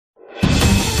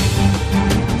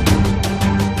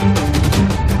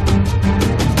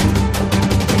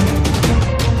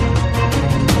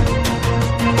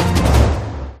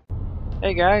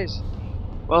guys,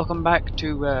 welcome back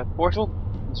to Portal.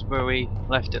 This is where we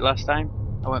left it last time.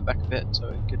 I went back a bit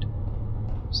so we could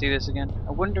see this again.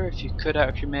 I wonder if you could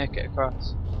actually make it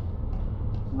across.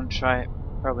 I'm gonna try it.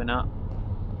 Probably not.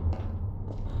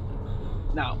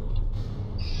 No,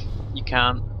 you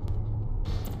can't.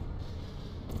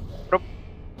 Oh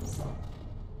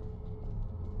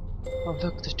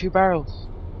look, there's two barrels.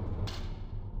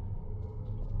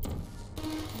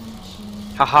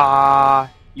 Haha,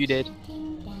 you did.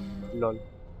 Lol.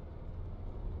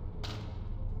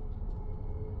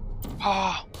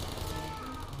 Ah!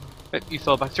 Oh, you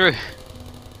fell back through.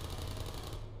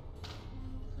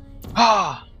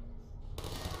 Ah!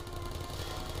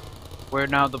 We're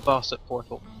now the boss at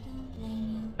Portal.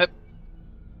 Yep.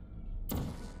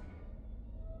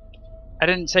 I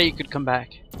didn't say you could come back.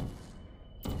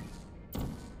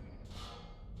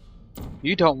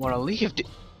 You don't want to leave, do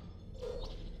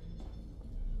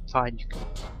Fine, you can.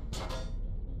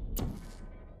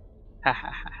 Ha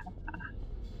ha ha.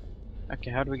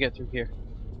 Okay, how do we get through here?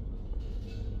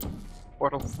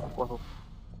 Portal, portal.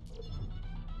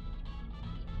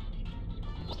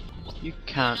 You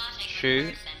can't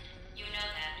shoot. You know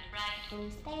that, right?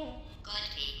 Who's there? Good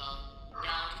people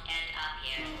don't end up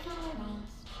here.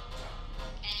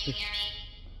 Can you hear me?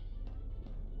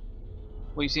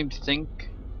 What you seem to think?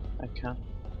 I can't.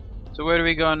 So where do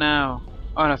we go now?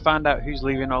 Oh, and I found out who's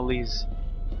leaving all these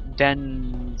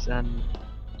dens and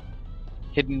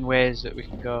hidden ways that we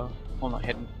can go. Well, not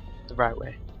hidden, the right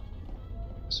way.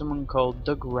 Someone called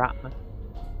Doug Ratman.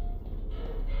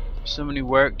 Someone who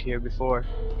worked here before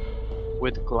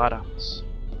with GLaDOS.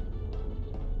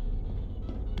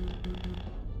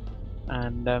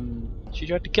 And she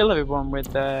tried to kill everyone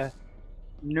with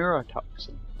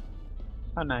neurotoxin.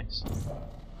 How nice.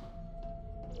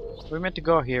 Are we meant to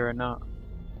go here or not?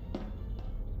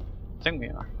 I think we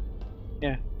are.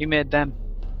 Yeah, he made them.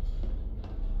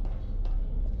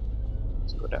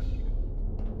 Let's go down here.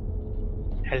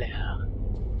 Hello.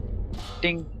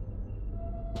 Ding.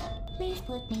 Please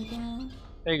put me down.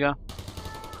 There you go.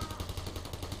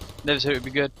 Never said it would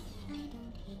be good. I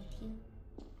don't hate you.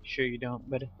 Sure you don't,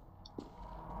 buddy.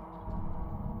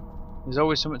 There's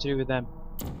always something to do with them.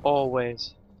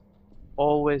 Always.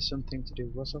 Always something to do.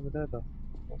 What's over there though?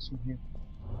 What's in here?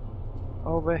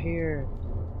 Over here.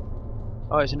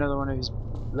 Oh, it's another one of his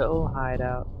little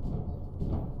hideout.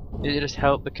 Did it just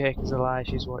help the cake is a lie?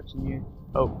 She's watching you.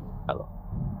 Oh, hello.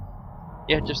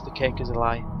 Yeah, just the cake is a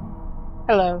lie.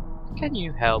 Hello. Can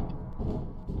you help?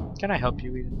 Can I help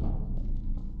you even?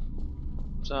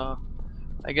 So,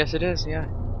 I guess it is, yeah.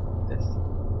 This.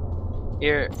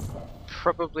 Here,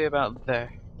 probably about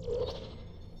there.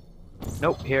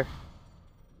 Nope, here.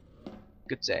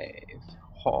 Good save.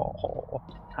 Ho ho.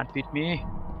 Can't beat me.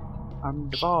 I'm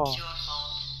the boss. It's your fault.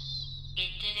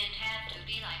 It didn't have to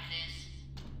be like this.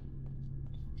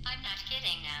 I'm not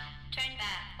kidding now. Turn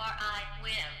back or I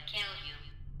will kill you.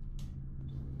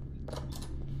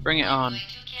 Bring it on. I'm going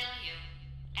to kill you.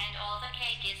 And all the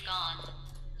cake is gone.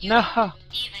 You No. don't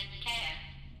even care,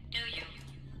 do you?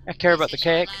 I care about the This is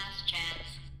your cake. last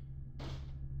chance.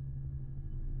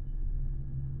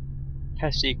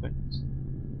 Test sequence.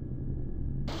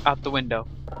 Out the window.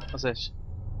 What's this?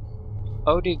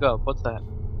 Oh dear God, what's that?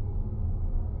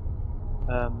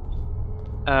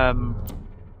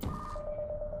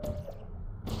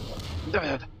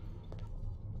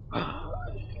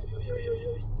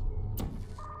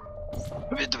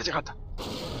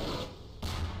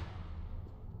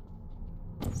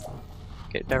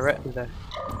 Get directly there.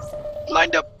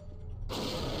 Lined up!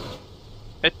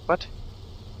 What?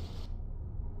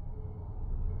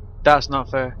 That's not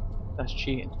fair. That's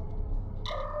cheating.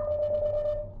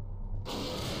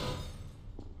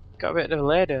 Got a bit of a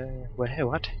delay there. Wait,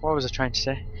 what? What was I trying to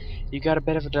say? You got a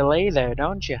bit of a delay there,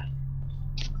 don't you?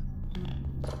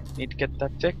 Need to get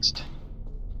that fixed.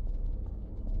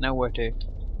 Now where to?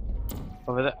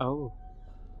 Over there. Oh.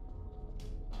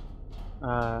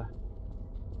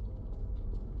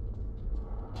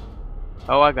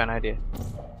 Oh, I got an idea.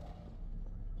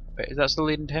 Wait, is that still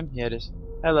leading to him? Yeah, it is.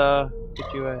 Hello.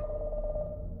 Could you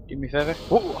do me a favour?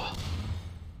 Whoa!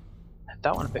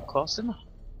 That one a bit close, didn't I?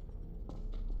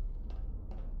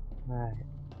 Right.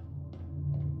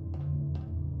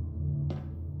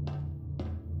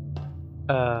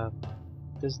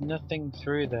 There's nothing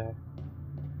through there.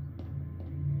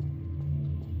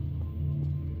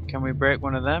 Can we break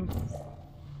one of them?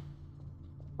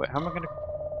 Wait, how am I gonna...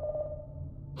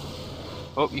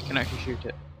 Oh, you can actually shoot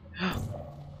it.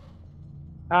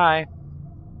 Hi!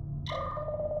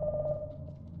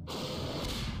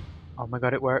 Oh my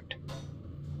god, it worked.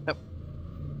 Nope.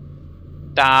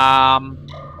 Damn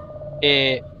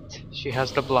it. She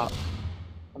has the block.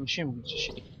 I'm assuming it's a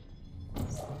she.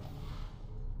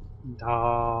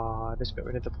 Ah, just got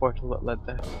rid of the portal that led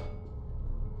there.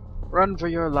 Run for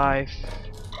your life.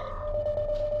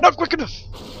 Not quick enough!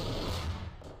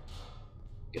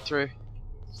 Get through.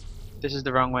 This is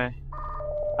the wrong way.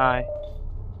 Hi.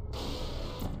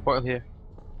 Portal here.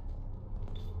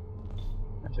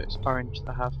 Actually, it's orange that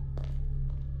I have.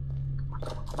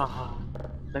 Ah,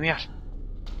 let me out.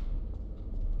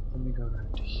 Let me go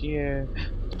around here.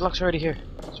 The block's already here.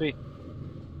 Sweet.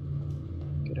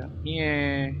 Get out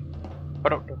here.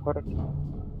 Hold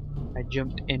on. I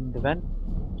jumped in the vent.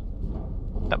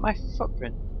 Is that my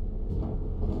footprint?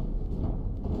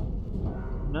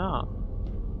 No.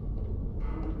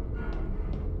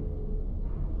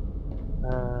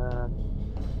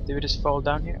 Did we just fall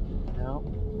down here? No.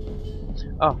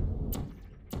 Oh.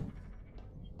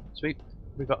 Sweet.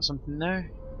 We got something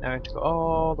there. Now we have to go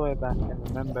all the way back and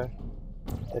remember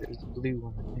that it was the blue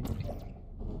one, I think.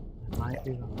 I might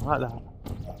be wrong like that.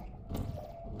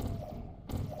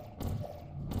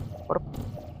 What up?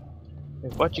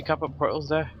 Wait, what? You can't put portals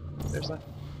there? Seriously?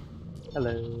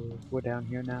 Hello. We're down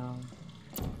here now.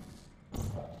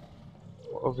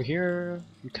 We're over here.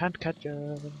 You can't catch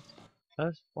us.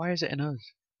 Us? Why is it in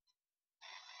us?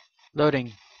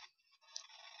 Loading.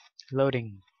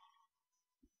 Loading.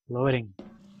 Loading.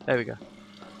 There we go.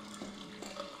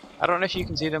 I don't know if you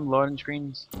can see them loading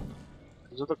screens.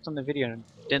 Because I looked on the video and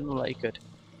it didn't look like it.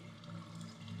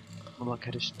 Well, look,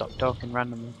 I just stopped talking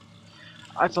randomly.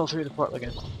 I fell through the portal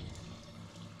again.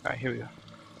 Alright, here we go.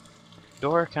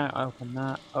 Door, can't open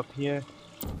that. Up here.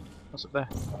 What's up there?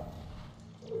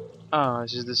 Oh,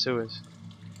 this is the sewers.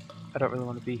 I don't really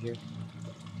want to be here.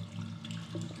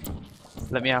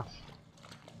 Let me off.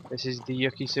 This is the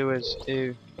yucky sewers.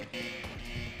 Ew.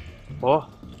 Oh.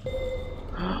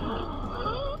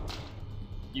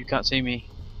 You can't see me.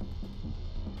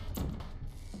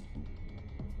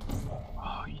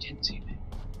 Oh, you didn't see me.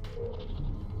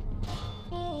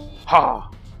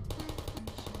 Ha!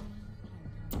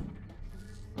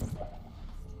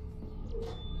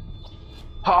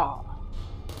 Ha!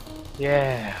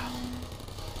 Yeah.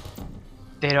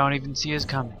 They don't even see us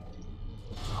coming.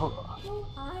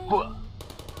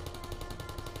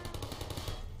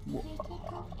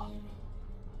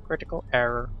 Critical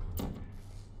error.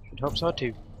 Should hope so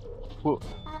too. Whoa.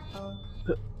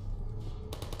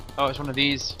 Oh, it's one of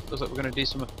these. Looks like we're gonna do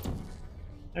some.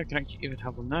 Oh, can I even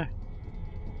have one now?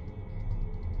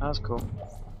 That's cool.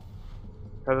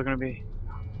 Probably gonna be.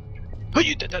 Oh,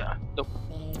 you did that! Nope.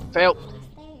 Failed.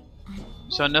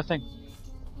 So nothing.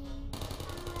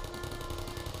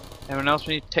 Anyone else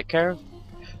we need to take care of?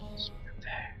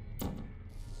 There.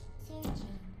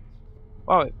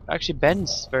 Wow, it actually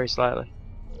bends very slightly.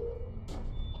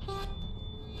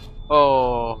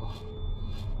 Oh.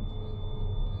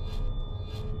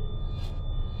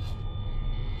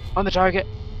 On the target.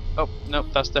 Oh, nope,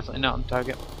 that's definitely not on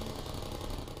target.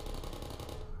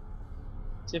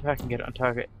 See if I can get it on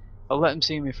target. I'll let him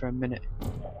see me for a minute.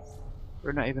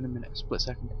 Or not even a minute, a split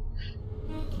second.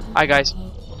 Hi guys.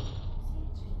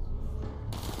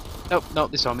 Nope,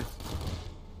 nope, they saw me.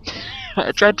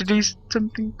 I tried to do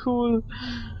something cool.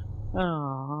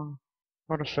 Oh,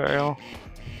 what a fail.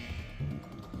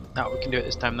 No, we can do it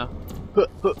this time though.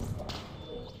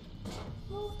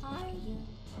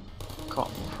 Come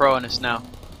on, pro on us now.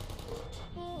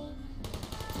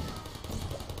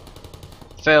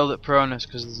 Failed at pro on us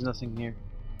because there's nothing here.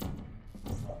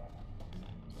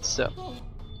 So,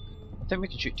 I think we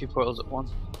can shoot two portals at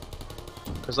once.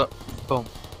 Cause look, boom.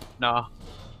 Nah,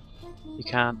 you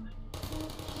can't.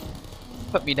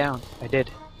 Put me down. I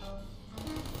did.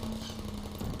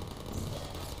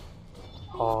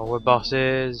 Oh, we're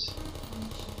bosses.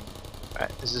 Right,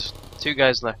 there's just two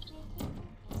guys left.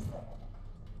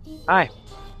 Hi.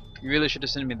 You really should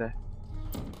have sent me there.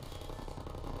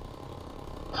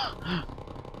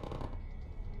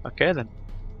 Okay then.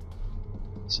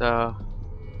 So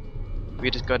we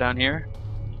just go down here,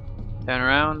 turn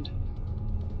around,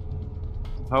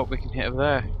 hope we can hit over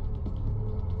there.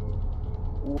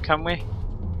 Ooh, can we?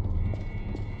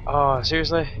 Oh,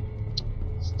 seriously?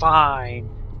 Fine.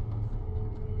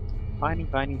 Fine.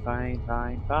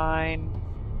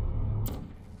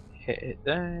 Hit it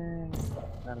there.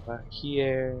 Round about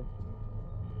here.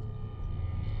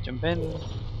 Jump in.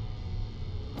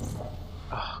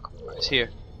 Oh, come on, it's here.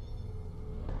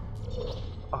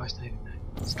 Oh, it's not even there.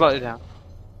 Slightly down.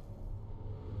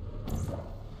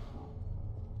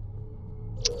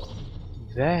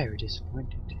 Very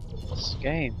disappointed in this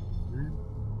game, man.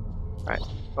 Right,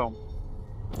 boom.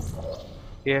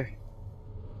 Here.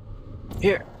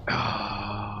 Here.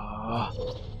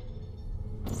 Oh.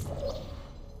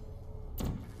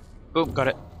 Boom, got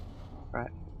it.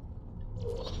 Right.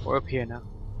 We're up here now.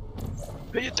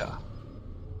 Peter!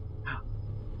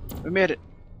 We made it.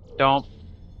 Don't.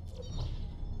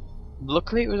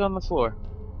 Luckily it was on the floor.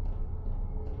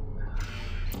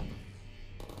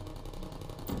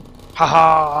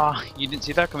 Haha! You didn't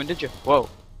see that coming, did you? Whoa.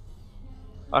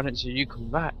 I didn't see you come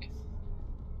back.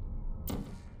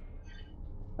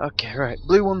 Okay, right.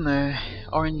 Blue one there.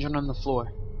 Orange one on the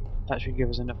floor. That should give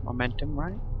us enough momentum,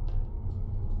 right?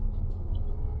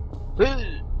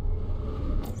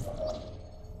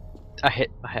 I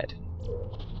hit my head.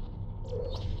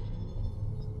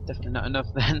 Definitely not enough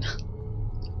then.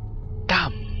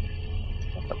 Damn!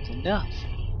 I thought that was enough.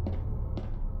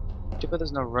 Too bad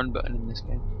there's no run button in this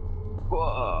game.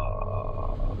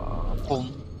 Whoa.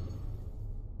 Boom.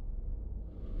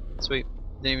 Sweet.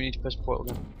 Then we need to press portal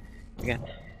gun again.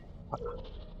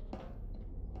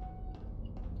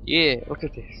 Yeah, look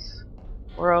at this.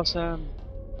 We're awesome.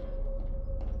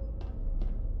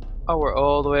 Oh, we're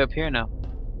all the way up here now.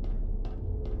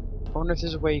 I wonder if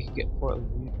there's a way you can get portal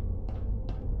here.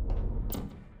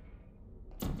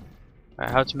 Right,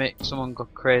 how to make someone go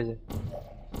crazy.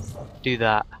 Do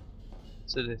that.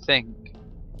 So they think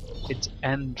it's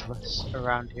endless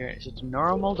around here. It's just a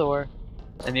normal door,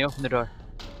 and they open the door.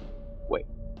 Wait.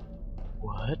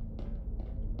 What?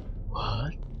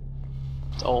 What?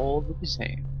 It's all the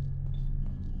same.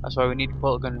 That's why we need a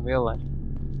portal gun in real life.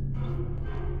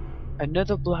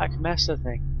 Another black mesa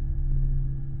thing.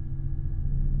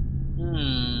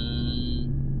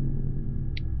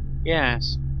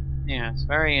 Yes. Yes,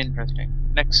 very interesting.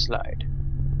 Next slide.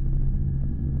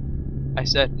 I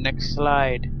said next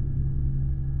slide.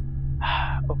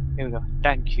 Oh, here we go.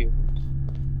 Thank you.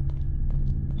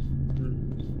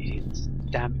 Idiots.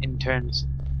 Damn interns.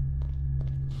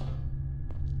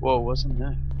 Whoa, wasn't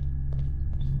there?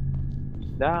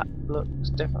 That looks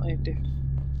definitely different.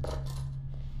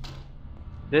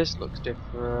 This looks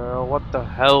different. What the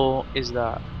hell is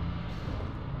that?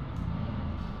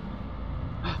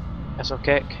 That's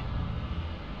okay.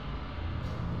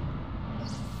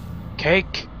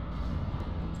 Cake. Cake.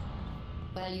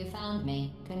 Well, you found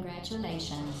me.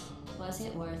 Congratulations. Was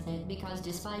it worth it? Because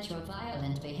despite your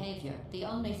violent behavior, the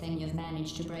only thing you've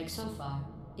managed to break so far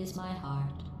is my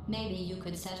heart. Maybe you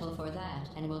could settle for that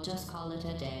and we'll just call it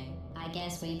a day. I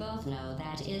guess we both know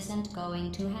that isn't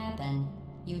going to happen.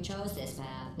 You chose this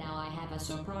path. Now I have a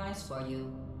surprise for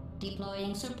you.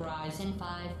 Deploying surprise in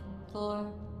 5, 4...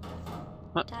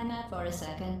 What? Time out for a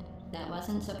second. That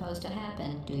wasn't supposed to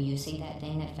happen. Do you see that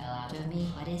thing that fell out of me?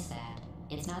 What is that?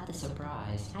 It's not the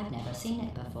surprise. I've never seen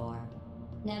it before.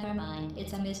 Never mind.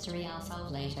 It's a mystery I'll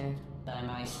solve later. By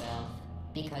myself.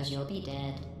 Because you'll be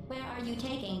dead. Where are you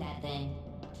taking that thing?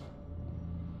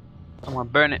 I'm gonna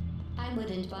burn it. I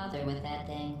wouldn't bother with that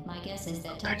thing. My guess is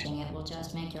that touching it will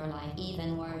just make your life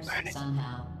even worse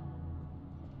somehow.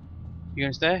 You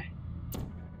gonna stay?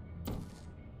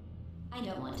 I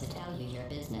don't want to tell you your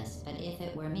business, but if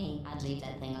it were me, I'd leave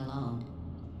that thing alone.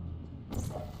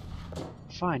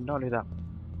 Fine, don't do that.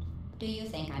 Do you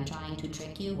think I'm trying to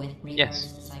trick you with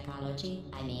reverse psychology?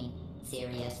 I mean,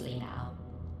 seriously now.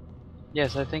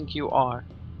 Yes, I think you are.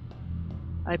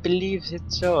 I believe it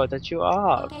so that you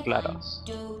are, Okay, GLaDOS.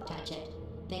 do touch it.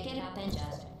 Pick it up and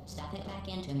just stuff it back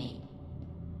into me.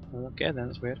 Okay, then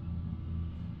that's weird.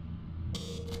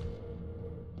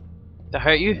 That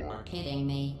hurt you? You're kidding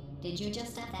me. Did you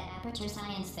just stuff that aperture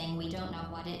science thing we don't know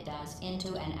what it does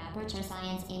into an aperture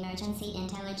science emergency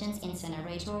intelligence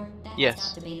incinerator? That Yes. has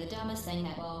got to be the dumbest thing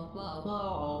that...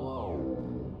 Whoa.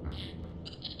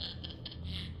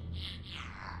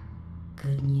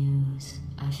 Good news.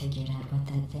 I figured out what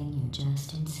that thing you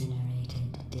just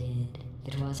incinerated did.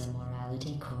 It was a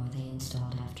morality core they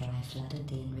installed after I flooded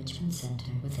the enrichment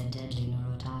center with a deadly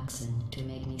neurotoxin to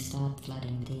make me stop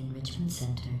flooding the enrichment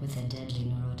center with a deadly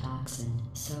neurotoxin.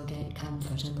 So get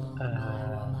comfortable while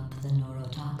I warm up the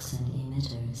neurotoxin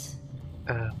emitters.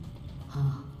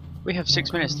 We have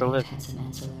 6 minutes to live. Had some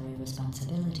ancillary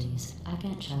responsibilities. I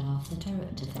can't shut off the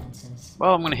turret defenses.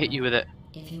 Well, I'm gonna hit you with it.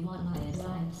 If you want my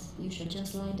advice, you should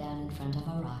just lie down in front of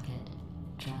a rocket.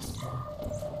 Trust me.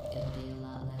 It'll be a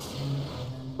lot less painful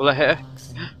than Will I hit her?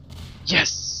 toxin.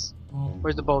 Yes!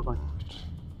 Where's the ball going?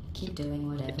 Keep doing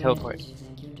whatever it teleported. is you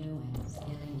think you're doing.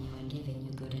 Killing you and giving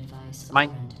you good advice Mine.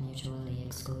 aren't mutually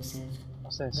exclusive.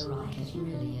 What's this? The rocket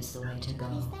really is the way to go.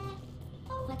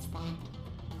 What's that?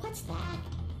 What's that?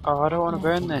 Oh, I don't want to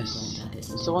burn this.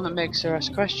 It's the one that makes her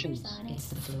ask questions. It's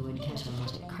the fluid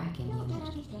catalytic cracking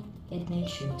unit. It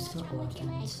makes shoes for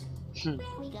orphans.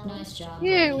 Nice job.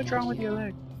 Yeah, what's wrong with your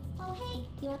leg? Oh hey,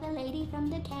 you're the lady from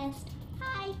the test.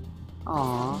 Hi.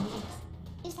 Aww.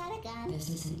 just had a gun. This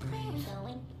isn't Where are you brave.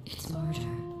 going? It's murder.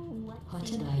 What's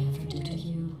What in did it? I ever do to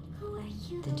you? Who are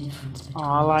you? The difference between Oh,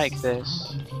 I like us is that this.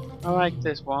 I can feel the I like pain.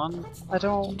 this one. What's I that? You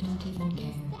don't. don't even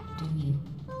care, do you?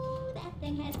 Oh, that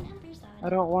thing has numbers on I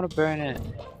don't want to burn it. Look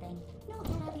at that thing. No,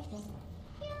 that other thing.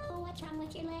 No, what's wrong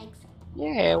with your legs?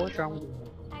 Yeah, what's wrong with you?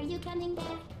 Are you coming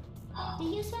back? Do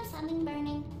you smell something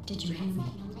burning? Did you hear me?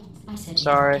 I said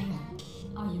Sorry. you don't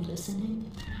care. Are you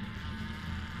listening?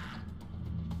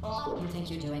 You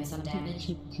think you're doing some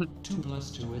damage? 2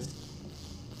 plus 2 is...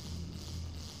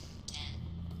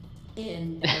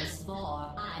 In base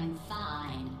 4, I'm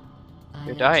fine. I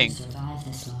You're let dying. you survive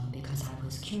this long because I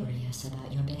was curious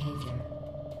about your behavior.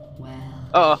 Well,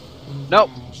 Uh-oh. you Nope.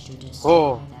 managed to destroy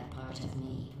Oh. that part of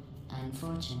me.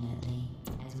 Unfortunately,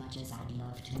 as much as I'd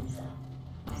love to,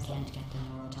 though, I can't get the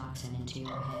neurotoxin into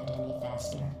your head any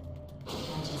faster.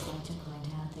 I'd just like to point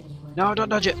out that you were No, don't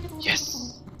dodge it.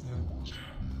 Yes.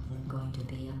 going to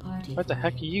be a party. Where the for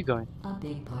heck are you going? A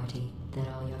big party that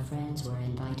all your friends were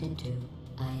invited to.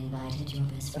 I invited your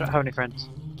best I don't have any friends.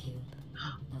 companion Cube.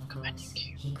 Of Companion course,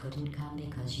 Cube. he couldn't come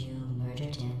because you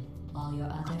murdered him. All your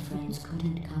other friends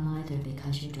couldn't come either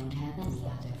because you don't have any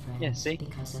other friends. Yeah, see?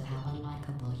 Because of how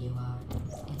unlikable you are.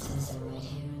 It says so right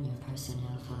here in your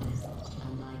personnel file.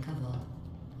 Unlikable.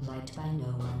 Liked by no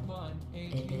one.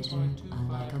 A bitter,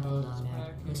 unlikable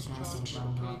loner whose passing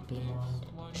shall not be mourned.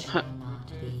 Shall not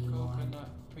be mourned.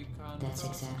 That's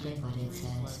exactly what it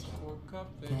says.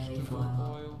 Very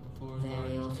formal.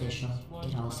 Very official.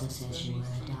 It also says you were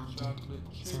adopted.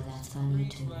 So that's funny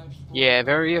too. Yeah,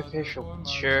 very official.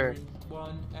 Sure.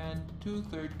 1 and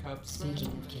 2/3 cups. Speaking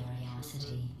of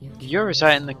curiosity, You're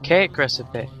reciting the cake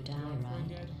recipe. You die,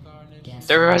 right? Guess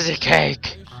There what? was a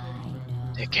cake. I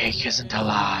know. The cake isn't a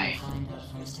lie. Find out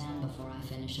firsthand before I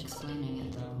finish explaining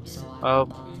it, though, so I Oh, won't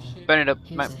bother. burn it up.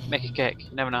 Here's Might a make a hint. cake.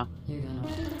 You never know. You're gonna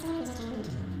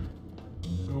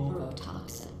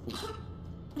neurotoxin.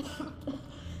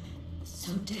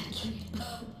 So deadly.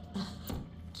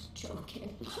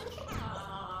 Joking.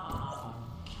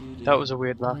 That was a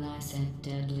weird laugh. When I said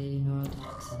deadly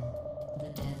neurotoxin, the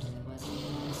deadly was a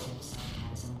massive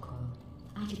sarcasm quote.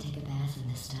 I could take a bath in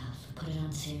this stuff, put it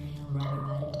on cereal, rub it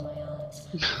right into my eyes.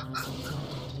 Honestly, it's not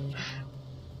deadly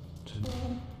at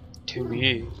all. To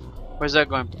me. Where's that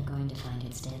going? You're going to find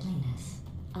its deadliness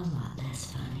a lot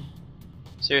less funny.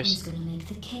 Who's Serious? gonna make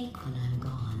the cake when I'm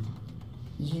gone?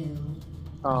 You.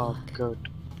 Oh, Look. good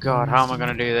God, how am I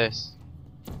gonna do this?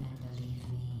 And believe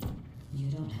me, you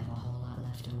don't have a whole lot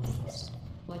left to waste.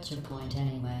 What's your point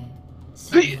anyway? Oh,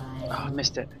 Survive. I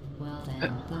missed it. Well then,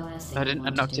 the last thing I you didn't- I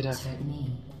want knocked to it do out. is hurt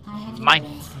me. I have your Mine.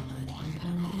 brain scanned and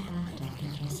permanently backed up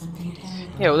in case something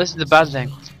terrible Yeah, well, this is the bad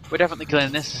thing. We're definitely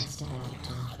killing this. Just about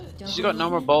to. She's got no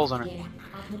more balls on her. Yeah,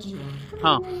 I'll put you in.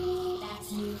 Huh.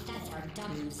 That's you. That's our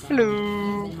dumb self. Hello.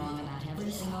 You've been wrong about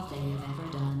every single thing you've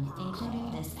ever done,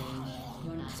 including this thing.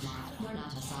 You're not smart. You're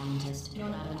not a scientist. You're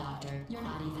not a doctor. You're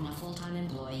not even a full-time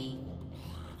employee.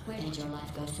 Where did your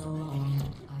life go so wrong?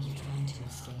 Are you trying to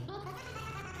escape?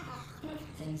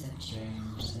 Things have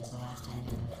changed since the last time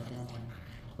you left the building.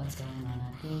 What's going on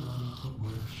up here will make you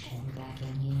wish you were back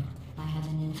in here. I have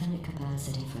an infinite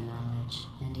capacity for knowledge,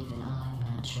 and even I'm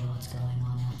not sure what's going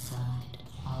on outside.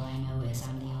 All I know is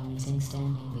I'm the only thing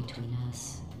standing between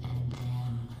us and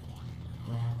them.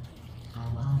 Well, I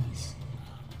was.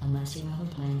 Unless you have a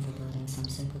plan for building some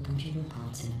simple computer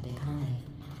parts in a big hurry,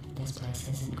 this place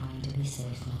isn't going to be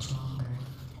safe much longer.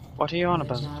 What are you on Good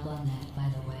about? job on that, by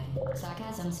the way.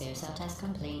 Sarcasm, Seer. Self-test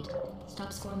complete.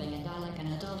 Stop squirming and die like an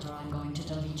adult, or I'm going to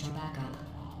delete your backup.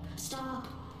 Stop!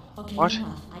 Okay, What?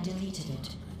 enough. I deleted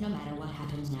it. No matter what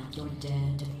happens now, you're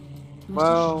dead.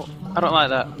 Well, I don't like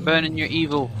that. Burning your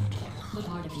evil. The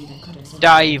part of you that could have survived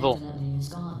Die evil. definitely is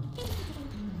gone.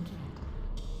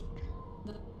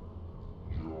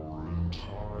 Your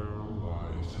entire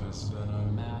life has been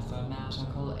a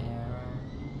mathematical error.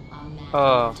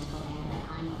 Oh.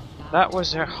 That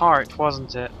was her heart,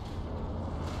 wasn't it?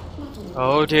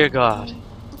 Oh dear God.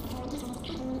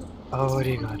 Oh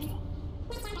dear God.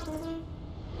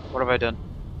 What have I done?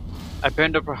 I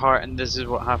burned up her heart and this is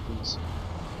what happens.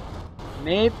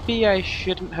 Maybe I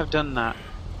shouldn't have done that.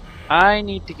 I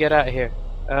need to get out of here.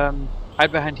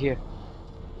 Hide behind here.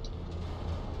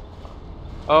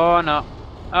 Oh no.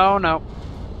 Oh no.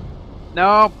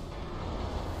 No.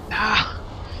 Ah.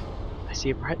 I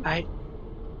see a bright light.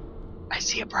 I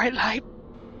see a bright light.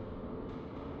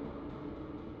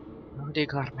 Oh dear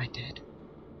God, am I dead?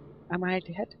 Am I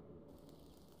dead?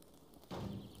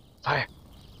 Fire.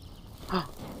 Oh.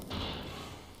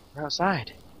 We're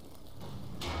outside.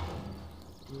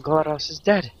 GLaDOS is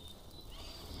dead.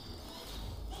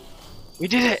 We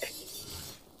did it!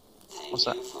 What's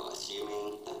that? you for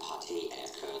assuming the party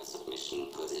escort submission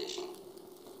position.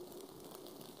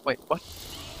 Wait, what?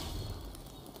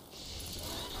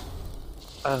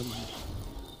 Uh,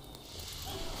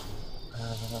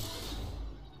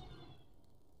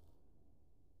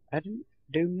 I didn't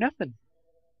do nothing.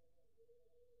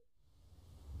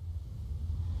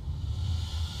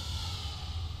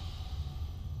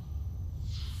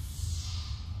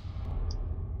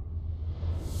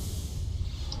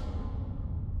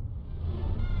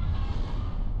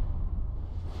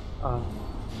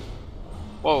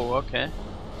 Whoa, okay.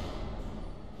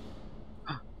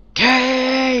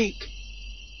 Cake!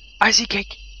 I see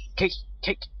cake! Cake!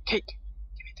 Cake! Cake!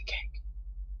 Give me the cake.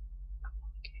 I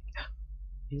want cake.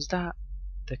 Is that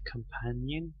the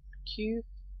companion cube?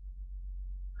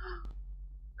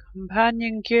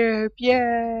 Companion cube!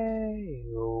 Yay!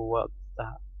 What's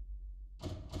that?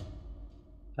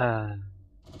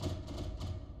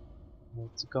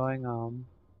 What's going on?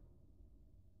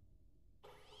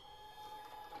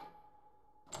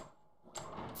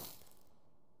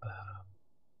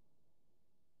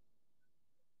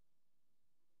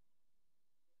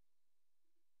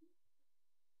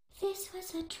 This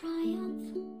was a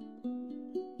triumph.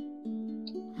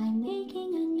 I'm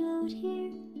making a note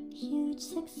here, huge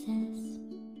success.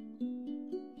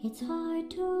 It's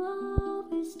hard to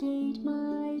overstate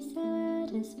my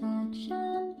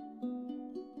satisfaction.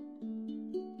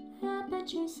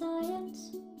 Aperture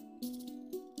science.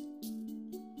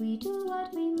 We do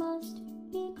what we must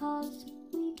because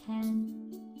we can.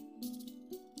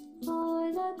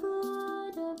 For the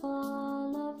good of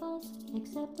all of us,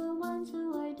 except the ones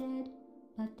who are dead.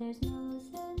 But there's no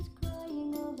sense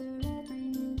crying over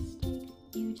every mistake.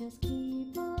 You just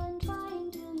keep on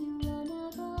trying till you run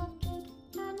out of cake.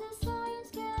 And the science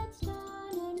gets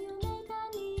done and you make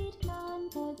a neat plan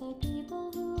for the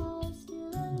people who are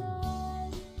still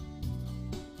alive.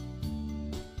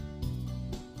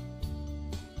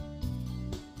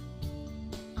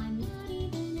 I'm not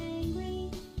even angry.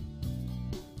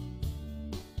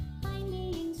 I'm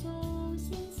being so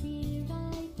sincere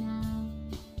right now.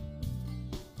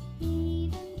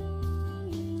 Even though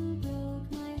you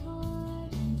broke my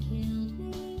heart and killed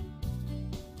me,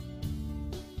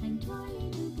 I'm torn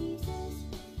into pieces,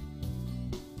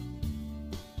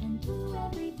 and threw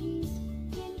every piece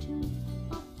into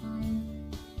a fire.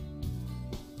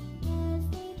 As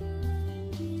they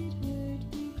burned, it hurt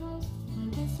because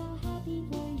I was so happy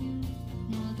for you.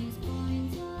 Now these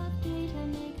points of data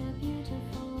make a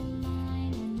beautiful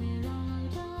line, and we're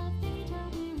out of data,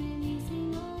 we're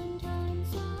releasing on time.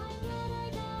 So I'm glad I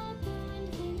got burned.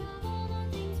 Think of all the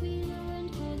things we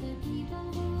learned for the people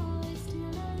who are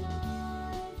still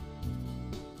alive.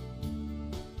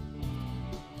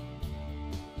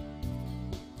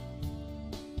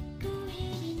 Go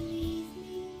ahead and leave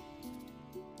me.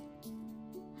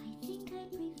 I think I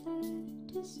prefer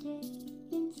to stay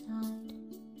inside.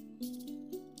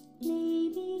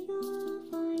 Maybe you'll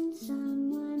find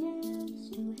someone else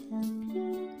to help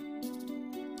you.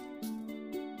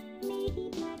 Maybe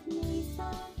Black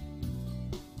Mesa.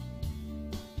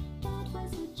 That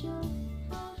was a joke,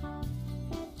 haha,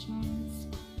 that chance.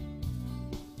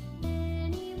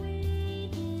 Anyway,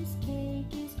 this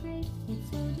cake is great. It's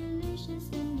so delicious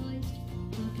and moist.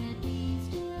 Look at me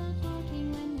still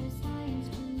talking when there's science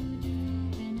to do.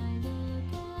 When I look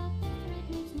up there, it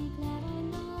makes me glad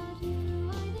I'm not you.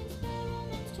 I've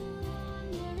experiments to run.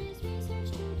 There is research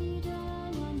to be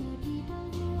done on the people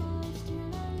who are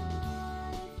still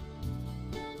alive.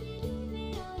 And believe me,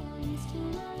 I am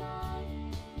still alive.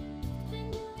 I'm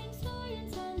doing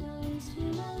science and I'm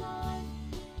still alive.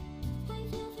 I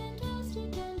feel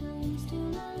fantastic and I'm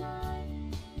still alive.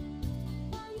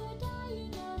 While you're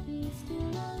dying, I'll be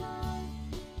still alive.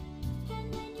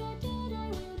 And when you're dead, I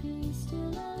will be still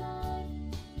alive.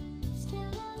 Still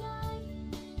alive.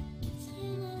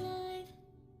 Still alive.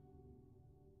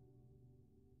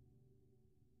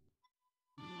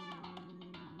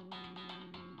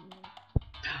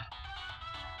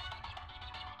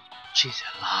 She's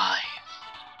alive.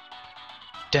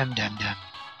 Dum dum dum.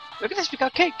 Look at this, we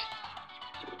got cake.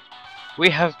 We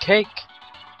have cake.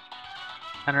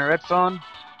 And a red phone,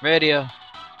 radio,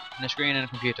 and a screen and a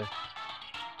computer.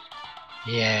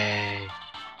 Yay.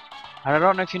 And I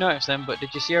don't know if you noticed them, but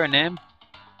did you see her name?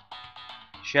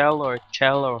 Shell or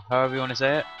Chell or however you want to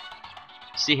say it.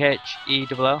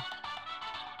 C-H-E-L-L.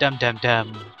 Dum dum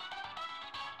dum.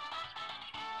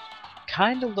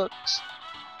 Kinda looks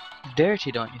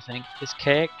dirty, don't you think? This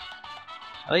cake.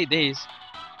 I'll eat these.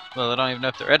 Well, I don't even know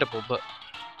if they're edible, but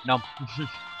no.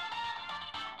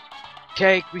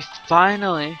 Cake, we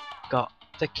finally got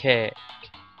the cake.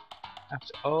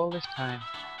 After all this time.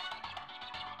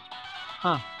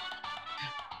 Huh.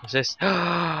 What's this?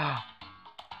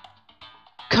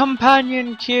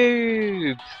 Companion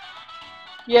cube!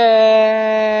 Yay!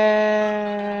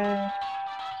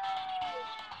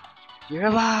 You're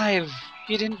alive!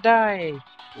 You didn't die!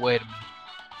 Wait a minute.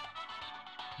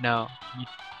 No,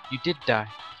 you did die.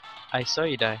 I saw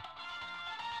you die.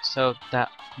 So that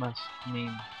must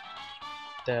mean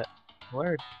that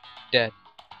we're dead.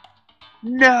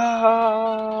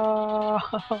 No!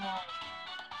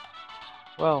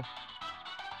 Well,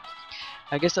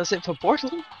 I guess that's it for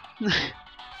Portal.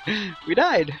 We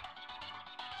died.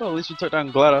 Well, at least we took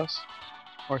down GLaDOS.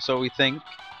 Or so we think.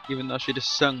 Even though she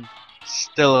just sung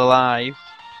still alive.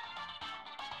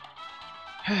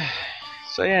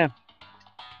 So yeah.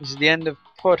 This is the end of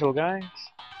Portal, guys.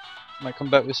 Might come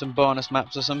back with some bonus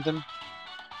maps or something.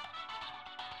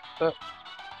 But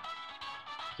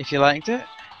if you liked it,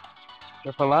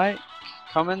 drop a like,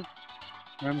 comment,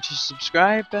 remember to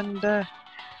subscribe, and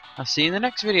I'll see you in the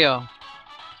next video.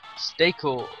 Stay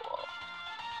cool.